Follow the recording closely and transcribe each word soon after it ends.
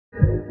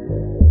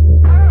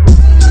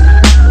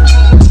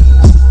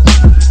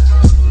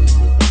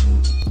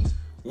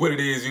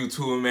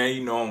YouTube, man?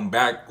 You know I'm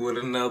back with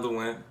another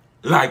one.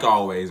 Like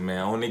always,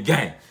 man, on the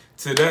gang.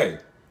 Today,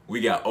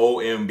 we got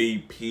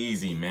OMB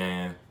Peezy,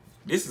 man.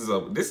 This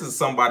is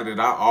somebody that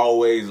I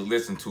always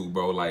listen to,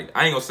 bro. Like,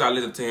 I ain't gonna say I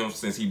listened to him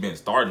since he been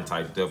starting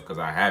type stuff, because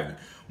I haven't.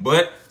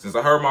 But since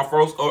I heard my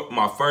first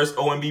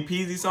OMB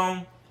Peezy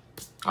song,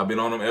 I've been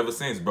on him ever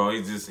since, bro.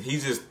 He's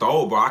just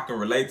thorough, bro. I can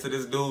relate to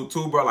this dude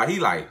too, bro. Like, he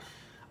like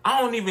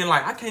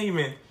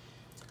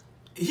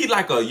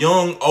a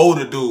young,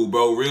 older dude,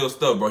 bro. Real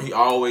stuff, bro. He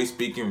always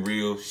speaking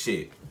real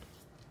shit.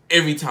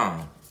 Every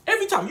time.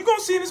 Every time. You gonna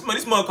see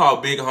this mug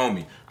called Big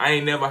Homie. I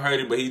ain't never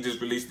heard it, but he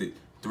just released it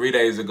 3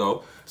 days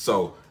ago.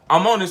 So,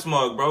 I'm on this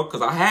mug, bro,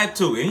 because I had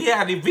to. And he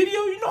had the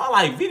video. You know I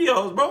like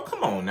videos, bro.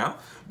 Come on now.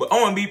 But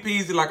OMB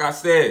Peezy, like I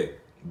said,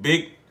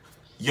 big,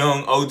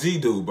 young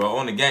OG dude, bro,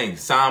 on the gang.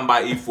 Signed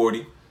by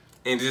E40.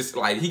 And just,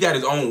 like, he got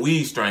his own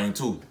weed strain,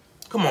 too.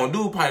 Come on,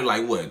 dude probably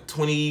like, what,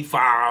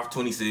 25,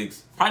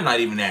 26? Probably not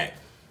even that.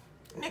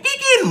 Nigga, he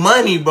getting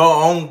money, bro,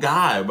 on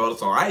God, bro.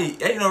 So ain't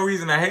no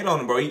reason to hate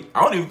on him, bro. I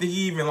don't even think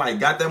he even, like,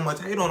 got that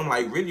much hate on him.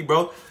 Like, really,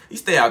 bro. He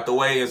stay out the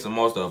way and some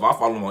more stuff. I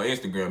follow him on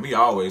Instagram. He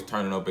always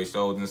turning up his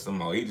shows and some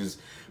more. He just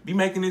be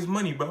making his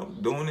money, bro.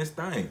 Doing his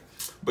thing.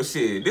 But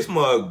shit, this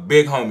mug,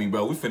 Big Homie,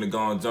 bro. We finna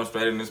go and jump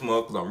straight in this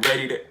mug because I'm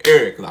ready to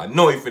air it. Because I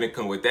know he finna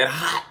come with that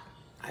hot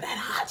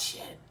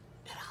shit.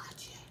 That hot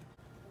shit.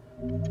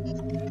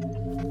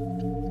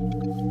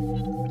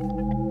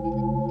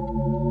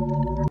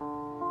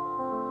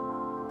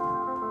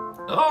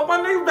 Oh, my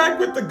nigga back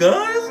with the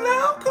guns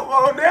now? Come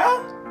on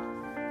now.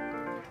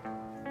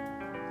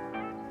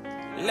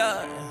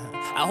 Lord,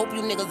 I hope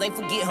you niggas ain't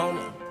forget,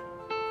 homie.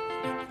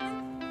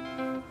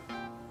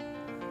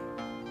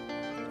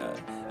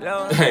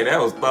 Lord. Hey, that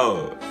was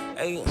thug.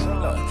 Hey,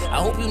 Lord, I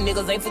hope you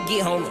niggas ain't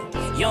forget, homie.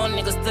 Young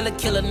nigga still a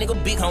killer,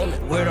 nigga big homie.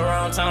 Word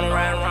around town,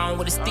 riding around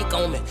with a stick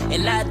on me.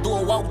 And I do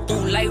a walk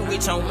through like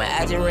rich homie.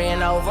 I just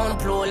ran off on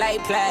the floor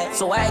like Plaid.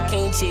 So I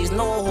can't chase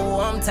no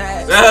hoe, I'm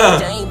tired.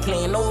 I ain't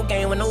playing no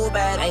game with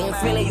nobody. I ain't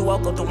feeling you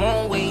walk up the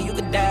wrong way, you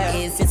could die.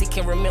 Yeah, since he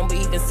can't remember,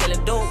 he been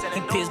selling dope.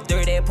 He pissed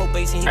dirt at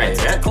probation, he been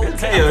taking coke.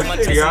 I put my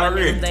trust in my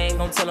niggas, they ain't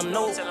gon' tell him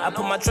no. I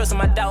put my trust in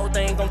my dog,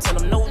 they ain't gon'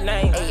 tell him no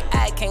name. Hey,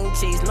 I can't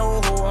chase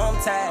no hoe,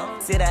 I'm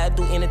tired. Said I'd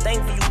do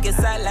anything for you, get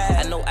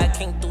sidelined. I know I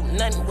can't do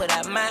nothing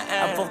without my eye.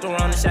 I fucked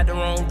around and shot the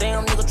wrong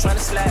damn nigga tryna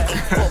slide. Ay,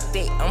 fuck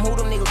that, I'm who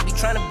them niggas be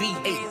tryna be.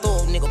 Ay,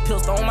 thug nigga,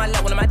 pistol on my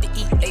lap when I'm out to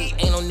eat. Ay,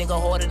 ain't no nigga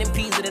harder than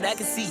Peezy that I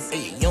can see.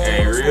 Ay, you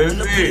don't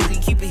know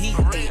Peezy, keep it heat.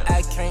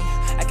 Ay,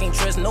 I can't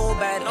trust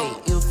nobody. Ay,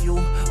 if you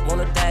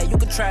wanna die, you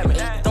can try me.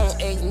 Ay,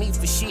 don't ask me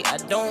for shit, I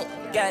don't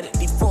got it.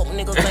 These fuck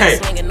niggas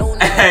ain't slinging no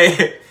name.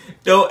 Hey,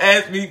 don't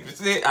ask me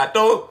for shit, I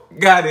don't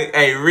got it.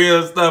 Hey,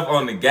 real stuff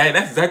on the gang.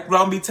 That's exactly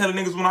what I'll be telling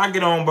niggas when I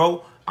get on,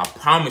 bro. I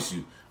promise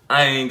you.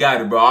 I ain't got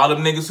it, bro. All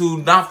them niggas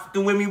who not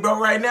fucking with me, bro,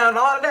 right now and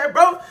all of that,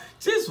 bro,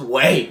 just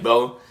wait,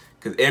 bro.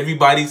 Because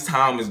everybody's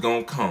time is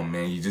going to come,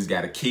 man. You just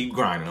got to keep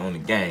grinding on the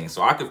gang.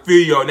 So I can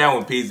feel you on that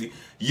one, Peezy.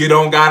 You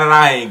don't got it,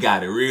 I ain't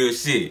got it. Real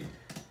shit.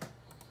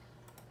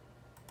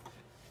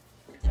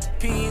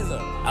 Peezy,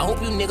 I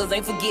hope you niggas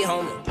ain't forget,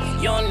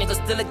 homie. Young nigga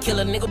still a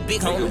killer, nigga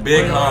big homie.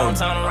 Big homie.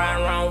 Town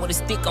riding around with a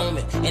stick on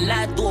me. And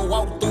I do a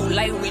walk through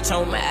like rich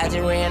homie. I just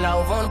ran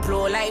off on the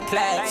floor like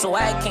Plaid. So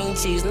I can't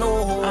chase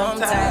no hoe, I'm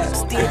tired.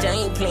 Still, I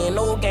ain't playing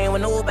no game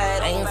with nobody.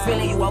 I ain't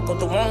feeling you walk up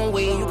the wrong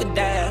way, you could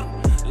die.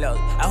 Look,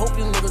 I hope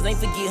you niggas ain't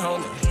forget,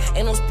 homie.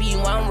 Ain't no speed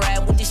while I'm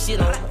riding with this shit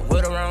on me.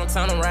 Word around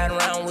town, I'm riding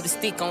around with a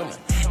stick on me.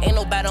 Ain't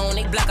nobody on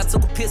that block, I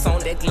took a piss on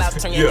that Glock.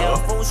 Turn your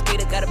down full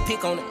straight, I got a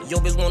pick on it. Yo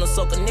bitch wanna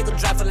suck a nigga,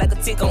 drop it like a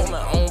tick on me.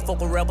 I don't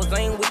fuck with rappers, I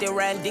ain't with that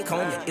riding dick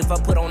on me. If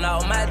I put on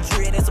all my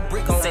dread, that's a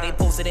brick on. Say they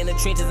posted in the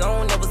trenches, I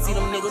don't never see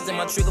them niggas in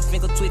my trigger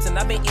finger twitching.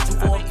 I been itching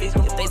for a bitch.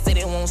 If they say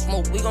they won't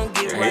smoke, we gon'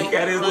 get right. He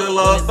got his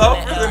little stuff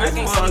in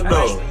this mug,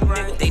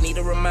 though. They need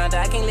a reminder,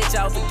 I can't let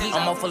y'all forget.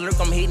 I'm off a lurk,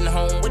 I'm hitting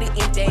home with an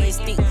empty ass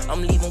stick.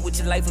 I'm leaving with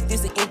your life if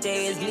this an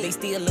empty ass leak. They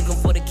still looking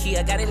for the key,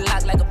 I got it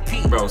locked like a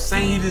peak. Bro,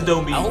 say he just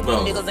don't be, I hope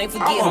bro. you niggas ain't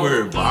forget.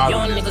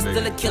 Young nigga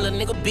still a killer,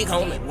 nigga big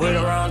homie. Word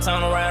around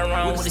town, riding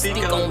around with a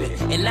stick on me.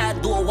 And I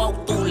do a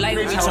walk through like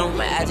rich homie.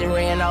 I just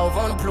ran off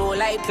on the floor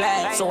like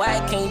Plaid. So I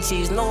can't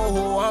chase no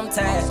hoe, I'm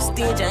tired.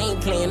 Still, I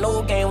ain't playing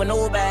no game with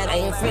nobody. I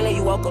ain't feeling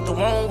you walk up the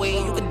wrong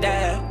way, you could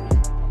die.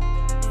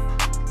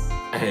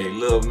 Hey,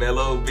 little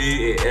mellow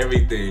beat and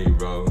everything,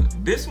 bro.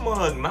 This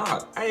mug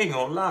knock, I ain't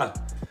gonna lie.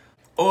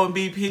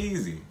 OMB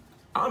Peezy,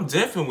 I'm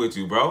different with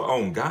you, bro,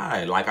 on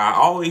God. Like I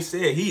always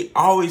said, he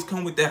always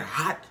come with that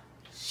hot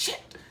shit.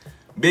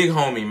 Big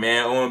homie,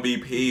 man,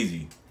 OMB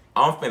Peezy.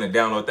 I'm finna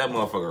download that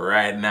motherfucker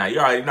right now. You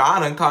already know I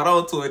done caught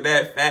on to it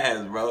that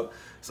fast, bro.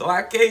 So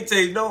I can't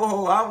take no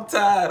hoe. I'm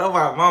tired of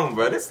my mama,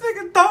 bro. This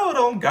nigga thought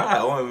on God,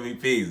 OMB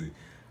Peezy.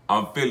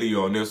 I'm feeling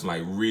you on this one,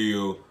 like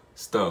real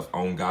stuff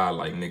on God,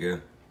 like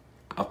nigga.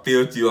 I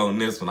feel you on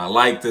this one. I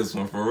like this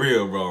one for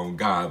real, bro, on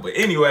God. But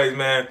anyways,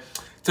 man,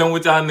 tell me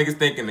what y'all niggas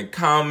think in the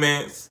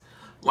comments.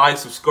 like,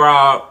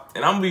 subscribe,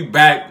 and I'm gonna be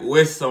back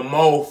with some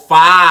more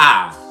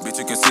fire. Bitch,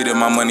 you can see that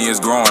my money is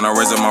growing. I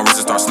raise up my wrist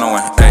and start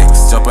snowing. Ayy,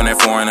 jump on that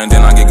foreign and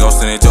then I get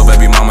ghosted. At your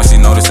baby mama, she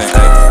noticing.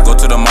 Ayy, go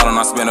to the mall and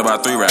I spend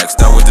about 3 racks.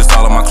 That was just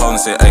all of my clothing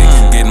shit. Ayy,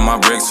 getting my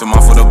bricks from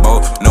off of the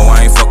boat. No,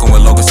 I ain't fucking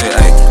with local shit.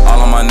 Ayy, all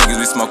of my niggas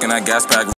be smoking that gas pack.